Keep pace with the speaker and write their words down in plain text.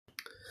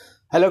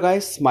Hello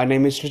guys, my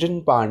name is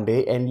Ritin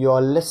Pandey and you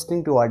are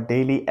listening to our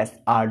daily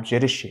SR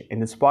Jirishi. In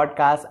this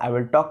podcast, I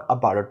will talk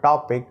about a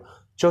topic,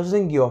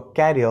 choosing your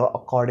career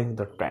according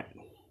to the trend.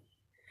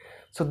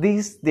 So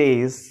these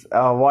days,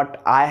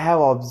 what I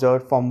have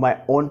observed from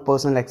my own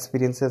personal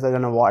experiences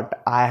and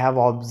what I have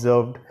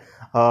observed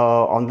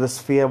on the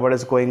sphere, what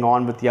is going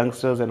on with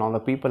youngsters and all the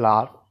people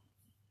are,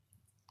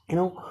 you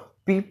know,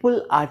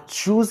 people are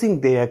choosing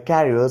their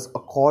careers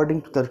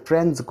according to the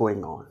trends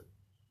going on,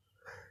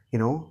 you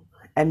know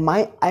and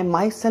I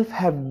myself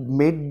have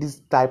made this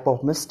type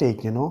of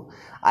mistake.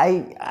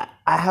 I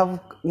have,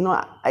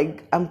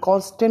 I'm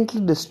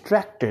constantly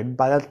distracted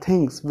by the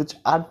things which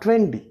are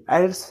trendy,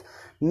 and it's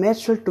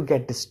natural to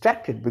get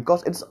distracted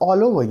because it's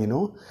all over.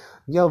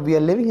 Yeah, we are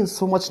living in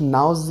so much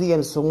noisy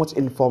and so much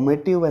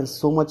informative and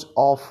so much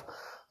of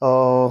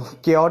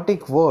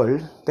chaotic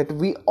world that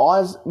we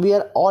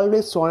are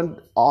always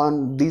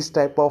on these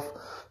type of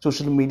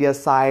social media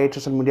sites,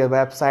 social media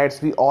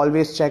websites. We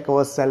always check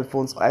our cell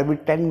phones. Every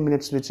 10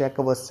 minutes we check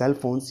our cell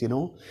phones.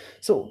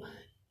 So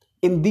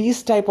in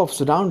these type of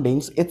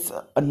surroundings, it's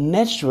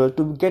natural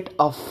to get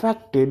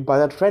affected by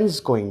the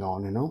trends going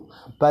on,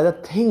 by the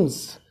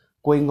things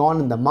going on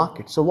in the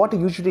market. So what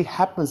usually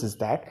happens is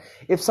that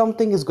if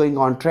something is going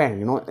on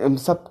trend,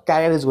 some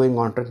career is going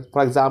on trend.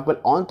 For example,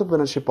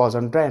 entrepreneurship was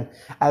on trend.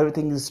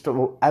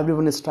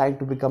 Everyone is trying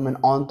to become an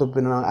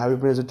entrepreneur.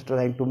 Everyone is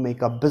trying to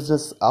make a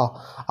business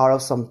out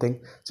of something.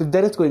 So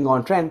that is going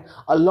on trend.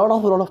 A lot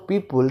of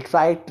people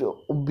try to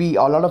be,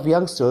 a lot of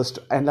youngsters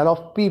and a lot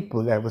of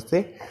people, I would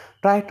say,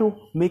 try to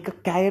make a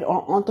career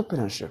on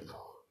entrepreneurship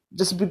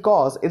just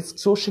because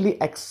it's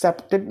socially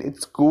accepted,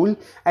 it's cool, and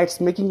it's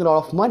making a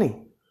lot of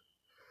money.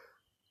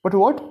 But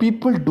what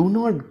people do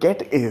not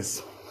get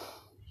is,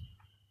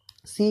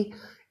 see,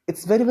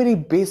 it's very, very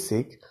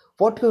basic.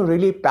 What you're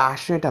really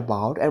passionate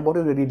about and what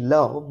you really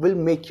love will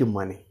make you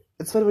money.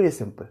 It's very, very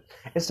simple.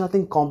 It's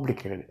nothing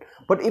complicated.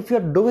 But if you're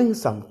doing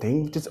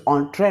something which is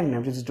on trend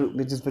and which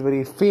is very,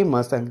 very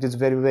famous and which is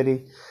very,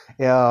 very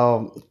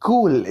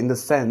cool in the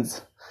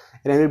sense,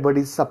 and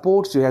everybody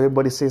supports you,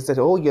 everybody says that,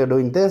 oh, you're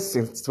doing this,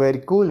 it's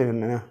very cool,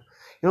 and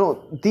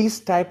these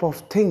type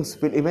of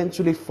things will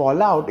eventually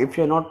fall out if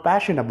you're not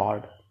passionate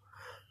about it.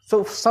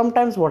 So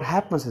sometimes what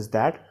happens is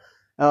that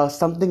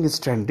something is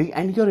trendy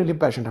and you're really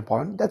passionate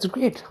about it. That's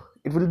great.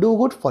 It will do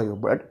good for you.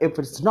 But if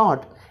it's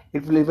not,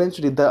 it will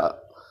eventually the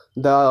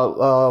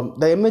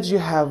image you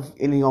have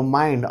in your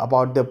mind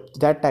about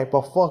that type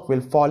of work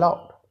will fall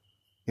out.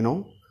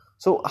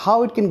 So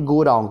how it can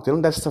go wrong?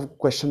 That's the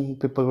question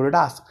people would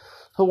ask.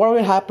 So what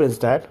will happen is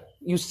that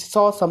you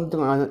saw something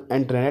on the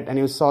internet and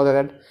you saw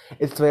that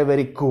it's very,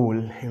 very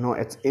cool,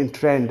 it's in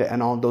trend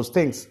and all those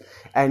things,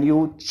 and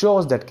you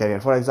chose that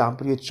career. For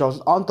example, you chose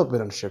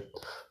entrepreneurship.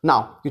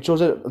 Now you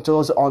chose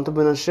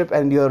entrepreneurship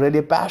and you're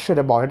really passionate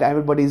about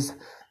it.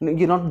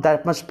 You're not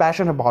that much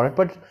passionate about it,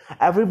 but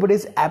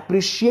everybody's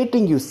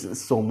appreciating you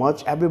so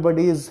much.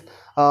 Everybody is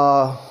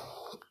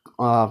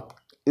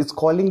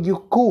calling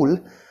you cool.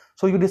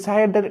 So you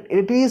decided that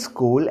it is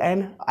cool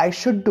and I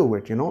should do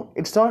it.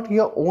 It's not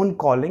your own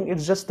calling,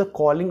 it's just the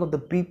calling of the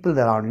people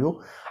around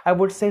you. I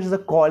would say it's the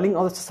calling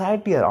of the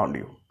society around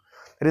you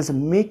that is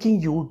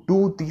making you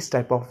do this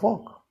type of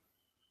work.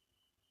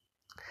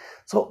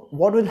 So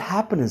what will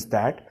happen is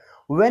that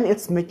when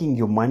it's making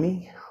you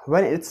money,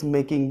 when it's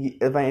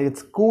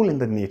cool in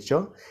the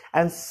nature,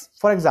 and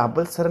for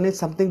example, suddenly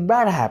something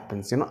bad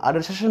happens, a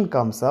recession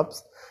comes up,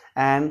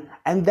 and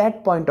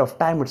that point of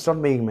time it's not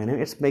making money,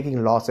 it's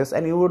making losses,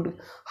 and you would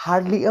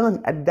hardly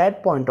earn. At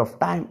that point of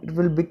time, it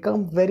will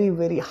become very,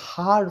 very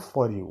hard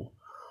for you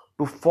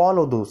to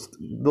follow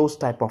those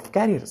type of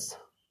careers,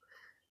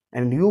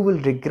 and you will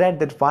regret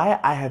that why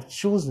I have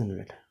chosen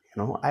it.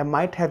 I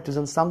might have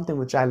chosen something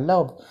which I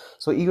love.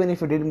 So even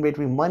if it didn't make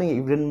me money,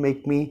 it didn't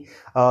make me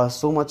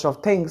so much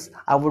of things,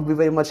 I would be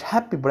very much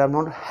happy. But I'm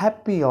not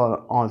happy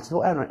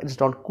also, and it's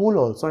not cool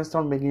also, it's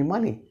not making me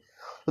money.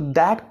 So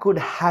that could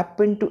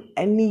happen to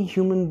any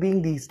human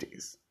being these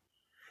days.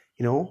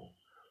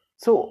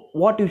 So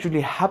what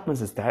usually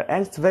happens is that,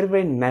 and it's very,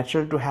 very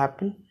natural to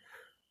happen,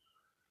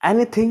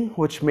 anything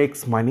which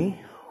makes money,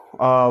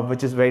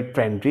 which is very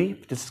trendy,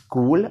 which is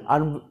cool,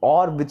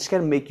 or which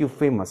can make you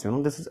famous.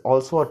 This is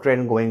also a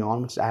trend going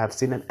on, which I have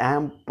seen,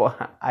 and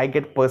I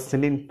get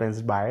personally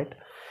influenced by it.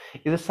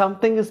 If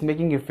something is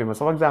making you famous,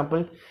 for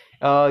example,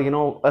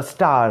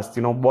 stars,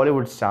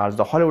 Bollywood stars,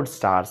 the Hollywood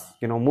stars,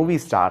 movie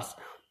stars,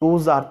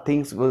 those are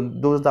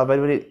very,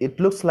 very, it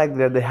looks like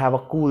that they have a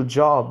cool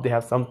job, they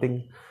have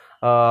something,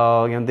 they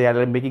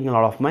are making a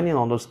lot of money and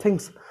all those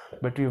things.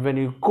 But when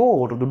you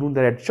go to do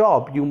that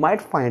job, you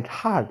might find it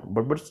hard.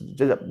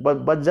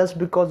 But just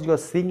because you're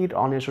seeing it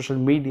on your social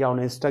media, on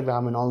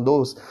Instagram and all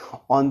those,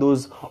 on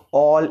those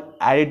all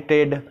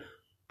edited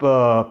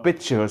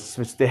pictures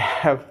which they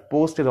have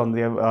posted on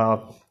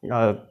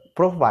their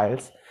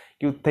profiles,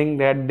 you think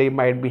that they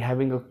might be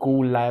having a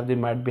cool life, they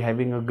might be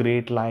having a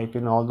great life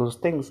and all those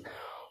things.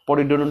 But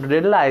you don't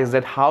realize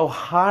that how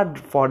hard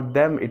for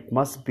them it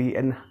must be,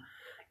 and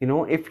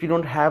if you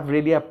don't have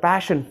really a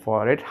passion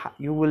for it,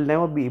 you will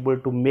never be able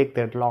to make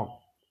that long.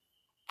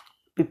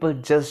 People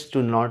just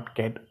do not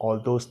get all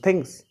those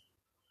things.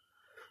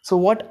 So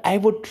what I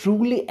would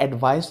truly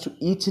advise to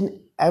each and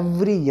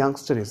every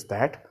youngster is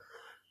that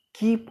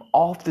keep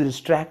off the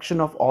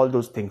distraction of all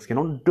those things.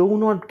 Do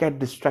not get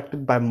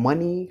distracted by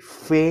money,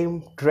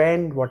 fame,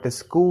 trend, what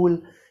is cool,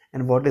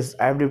 and what is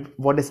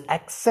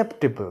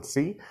acceptable.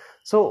 See,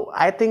 so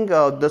I think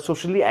the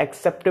socially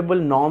acceptable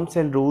norms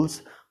and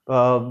rules,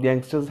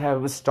 youngsters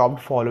have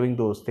stopped following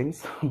those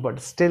things,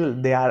 but still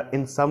they are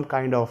in some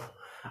kind of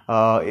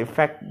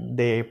effect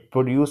they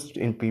produced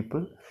in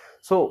people.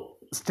 So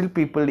still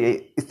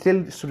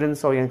still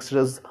students or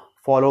youngsters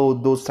follow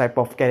those type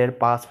of career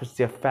paths which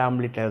their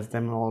family tells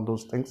them and all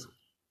those things.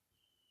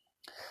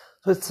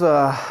 So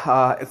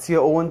it's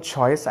your own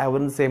choice. I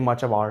wouldn't say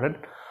much about it,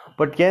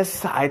 but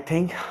yes, I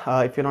think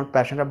if you're not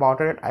passionate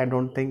about it, I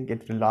don't think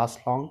it will last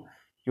long.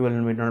 You will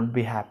not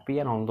be happy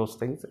and all those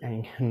things,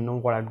 and you know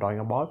what I'm talking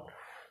about.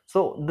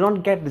 So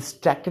don't get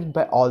distracted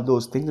by all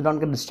those things. Don't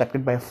get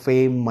distracted by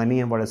fame, money,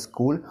 and what is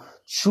cool.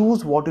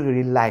 Choose what you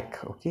really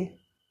like. Okay,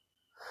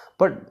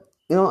 but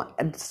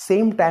at the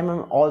same time,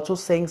 I'm also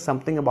saying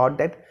something about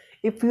that.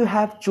 If you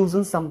have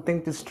chosen something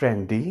that is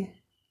trendy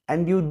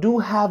and you do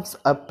have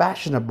a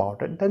passion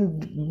about it, then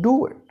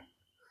do it.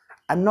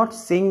 I'm not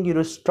saying you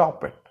to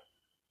stop it.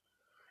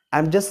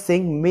 I'm just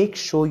saying make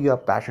sure you are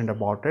passionate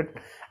about it,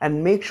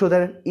 and make sure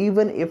that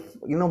even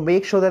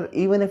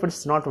if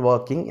it's not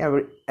working,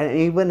 and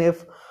even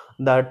if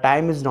the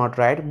time is not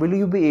right, will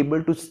you be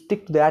able to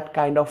stick to that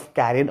kind of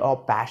career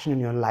or passion in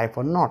your life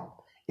or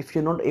not? If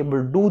you're not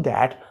able to do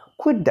that,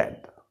 quit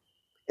that.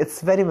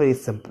 It's very, very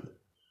simple.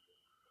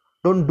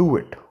 Don't do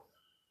it,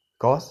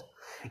 because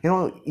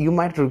you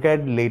might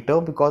regret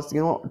later, because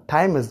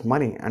time is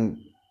money. And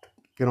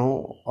you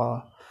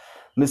know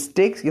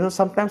mistakes,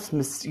 sometimes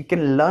you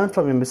can learn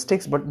from your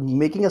mistakes, but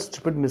making a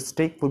stupid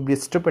mistake would be a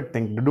stupid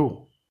thing to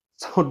do.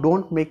 So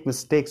don't make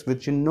mistakes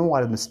which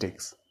are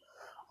mistakes.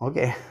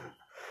 Okay.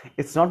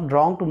 It's not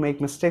wrong to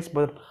make mistakes,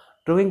 but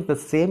doing the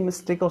same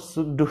mistake or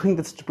doing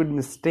the stupid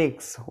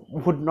mistakes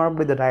would not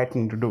be the right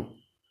thing to do.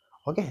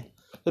 Okay,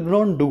 so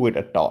don't do it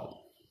at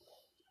all.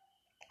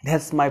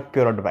 That's my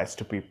pure advice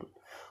to people.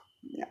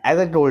 As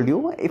I told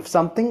you, if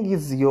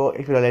you're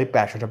really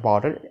passionate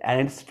about it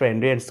and it's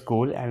trendy and it's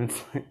cool and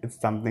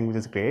it's something which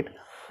is great,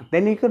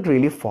 then you could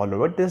really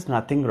follow it. There's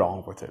nothing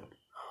wrong with it.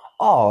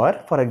 Or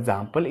for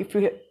example,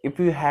 if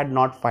you had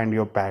not find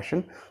your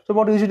passion, so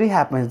what usually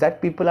happens is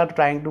that people are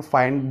trying to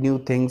find new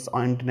things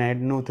on internet,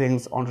 new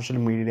things on social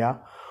media,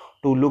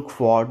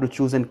 to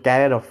choose a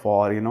career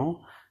for,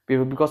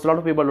 people, because a lot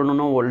of people don't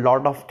know a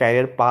lot of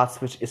career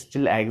paths which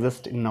still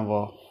exist in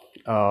our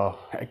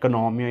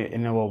economy,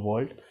 in our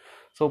world.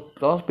 So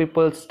those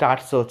people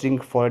start searching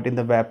for it in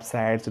the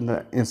websites, in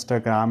the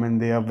Instagram, in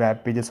their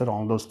web pages and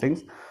all those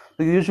things.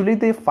 So usually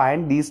they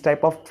find these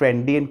type of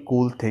trendy and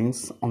cool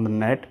things on the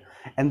net,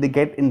 and they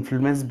get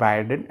influenced by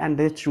it, and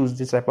they choose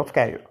this type of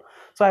career.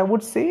 So I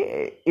would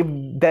say, if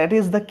that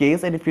is the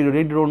case, and if you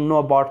really don't know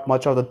about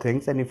much of the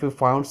things, and if you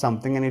found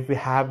something, and if you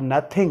have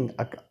nothing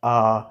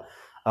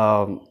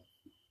um,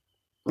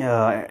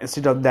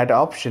 instead of that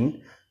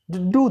option,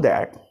 do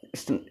that.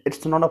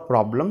 It's not a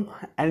problem,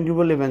 and you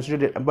will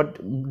eventually but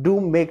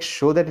do make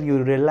sure that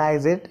you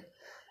realize it.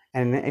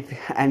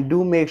 And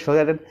do make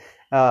sure that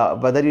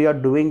whether you are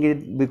doing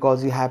it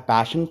because you have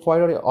passion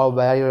for it, or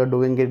whether you are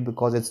doing it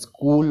because it's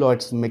cool, or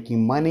it's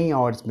making money,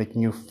 or it's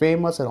making you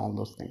famous, and all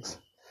those things,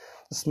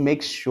 just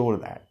make sure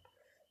that.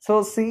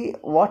 So see,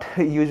 what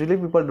usually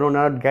people do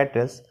not get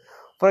is,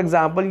 for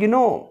example,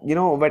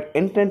 when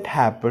internet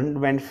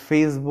happened, when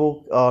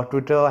Facebook,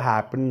 Twitter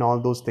happened, and all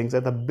those things,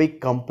 and the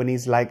big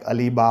companies like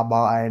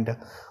Alibaba and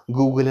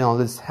Google and all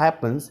this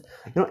happens,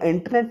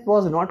 internet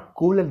was not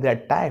cool at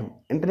that time.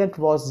 Internet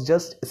was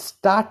just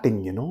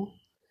starting.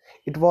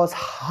 It was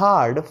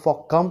hard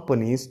for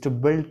companies to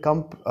build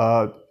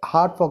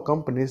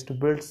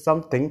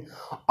something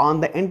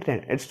on the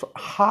internet. It's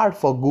hard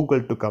for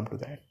Google to come to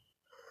that.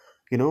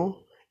 you know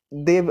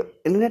the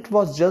internet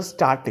was just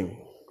starting.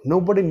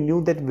 Nobody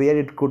knew that where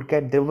it could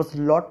get. There was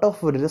a lot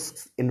of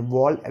risks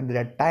involved at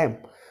that time,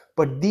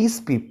 but these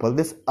people,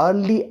 these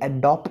early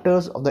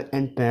adopters of the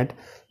internet,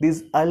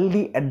 these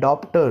early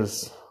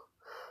adopters,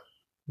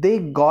 they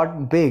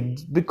got big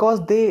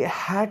because they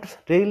had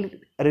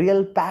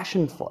real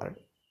passion for it.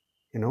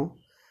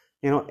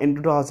 In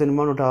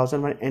 2001,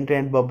 2001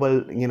 internet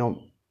bubble,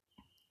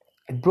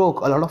 it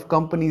broke. A lot of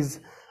companies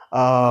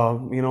uh,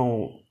 you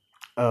know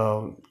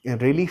uh,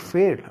 really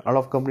failed. A lot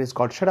of companies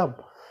got shut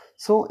up.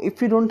 So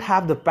if you don't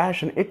have the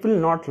passion, it will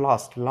not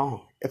last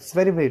long. It's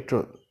very, very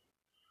true.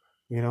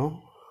 you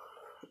know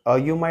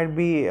you might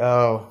be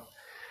I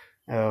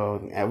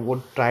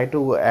would try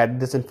to add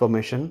this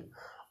information.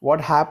 What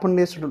happened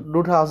is,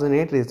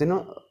 2008 is,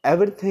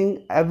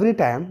 everything, every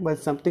time when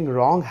something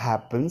wrong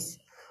happens,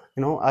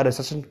 a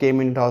recession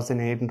came in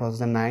 2008 and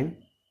 2009.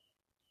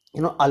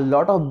 A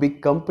lot of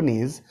big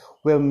companies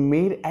were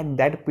made at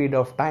that period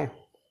of time.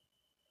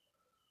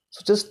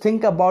 So just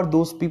think about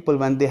those people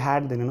when they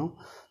had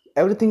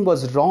everything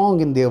was wrong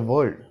in their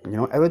world.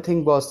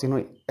 Everything was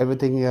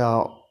everything,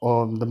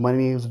 the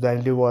money's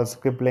value was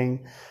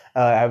crippling.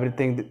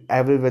 Everything,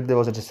 everywhere there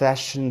was a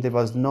recession, there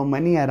was no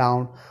money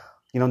around,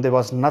 there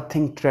was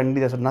nothing trendy,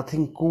 there was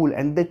nothing cool,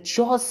 and they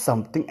chose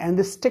something and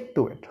they stick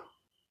to it.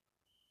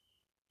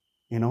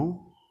 you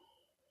know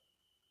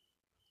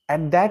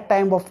at that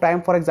time of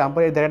time, for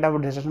example, if there had a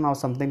recession or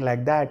something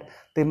like that,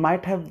 they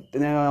might have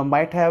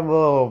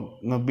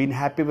been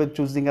happy with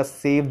choosing a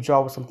safe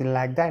job or something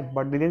like that,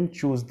 but they didn't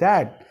choose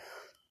that.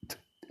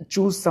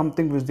 Choose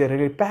something which they're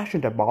really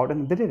passionate about,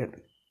 and they did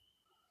it.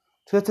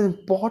 So it's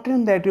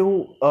important that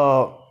you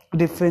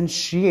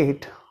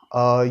differentiate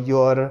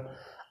your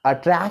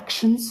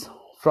attractions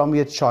from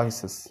your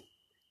choices.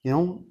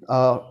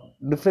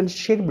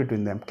 Differentiate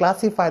between them,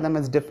 classify them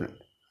as different.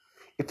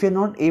 If you're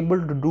not able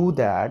to do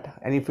that,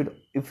 and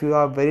if you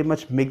are very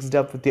much mixed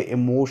up with your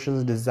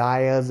emotions,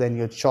 desires, and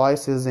your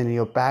choices and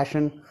your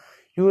passion,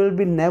 you will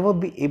be never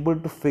be able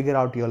to figure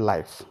out your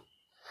life.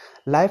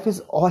 Life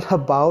is all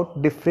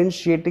about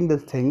differentiating the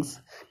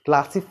things,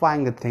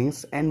 classifying the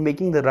things, and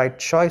making the right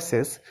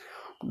choices.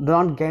 Do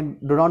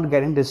not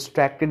getting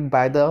distracted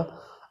by the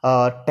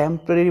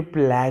temporary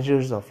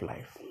pleasures of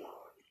life.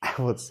 I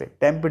would say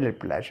temporary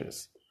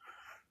pleasures.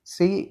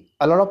 See,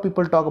 a lot of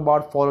people talk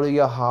about follow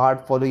your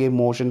heart, follow your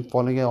emotion,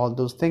 follow your all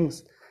those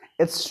things.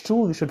 It's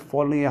true, you should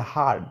follow your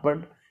heart, but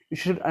you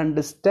should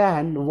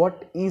understand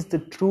what is the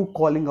true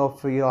calling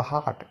of your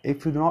heart.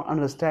 If you do not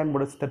understand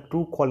what is the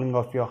true calling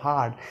of your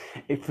heart,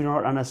 if you do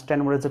not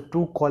understand what is the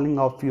true calling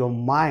of your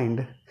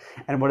mind,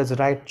 and what is the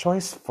right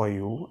choice for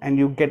you, and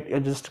you're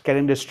just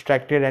getting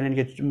distracted and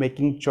you get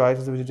making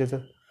choices which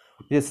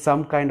is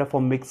some kind of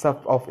a mix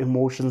up of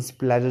emotions,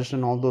 pleasures,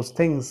 and all those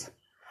things,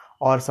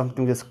 or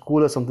something just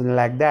cool or something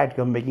like that,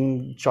 you're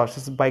making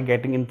choices by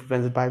getting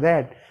influenced by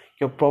that,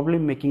 you're probably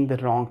making the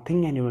wrong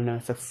thing and you will never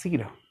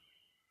succeed.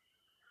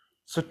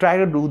 So try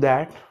to do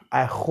that.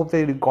 I hope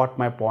that you got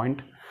my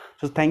point.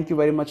 So thank you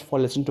very much for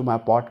listening to my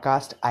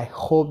podcast. I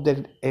hope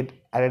that it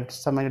added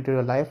some value to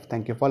your life.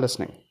 Thank you for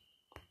listening.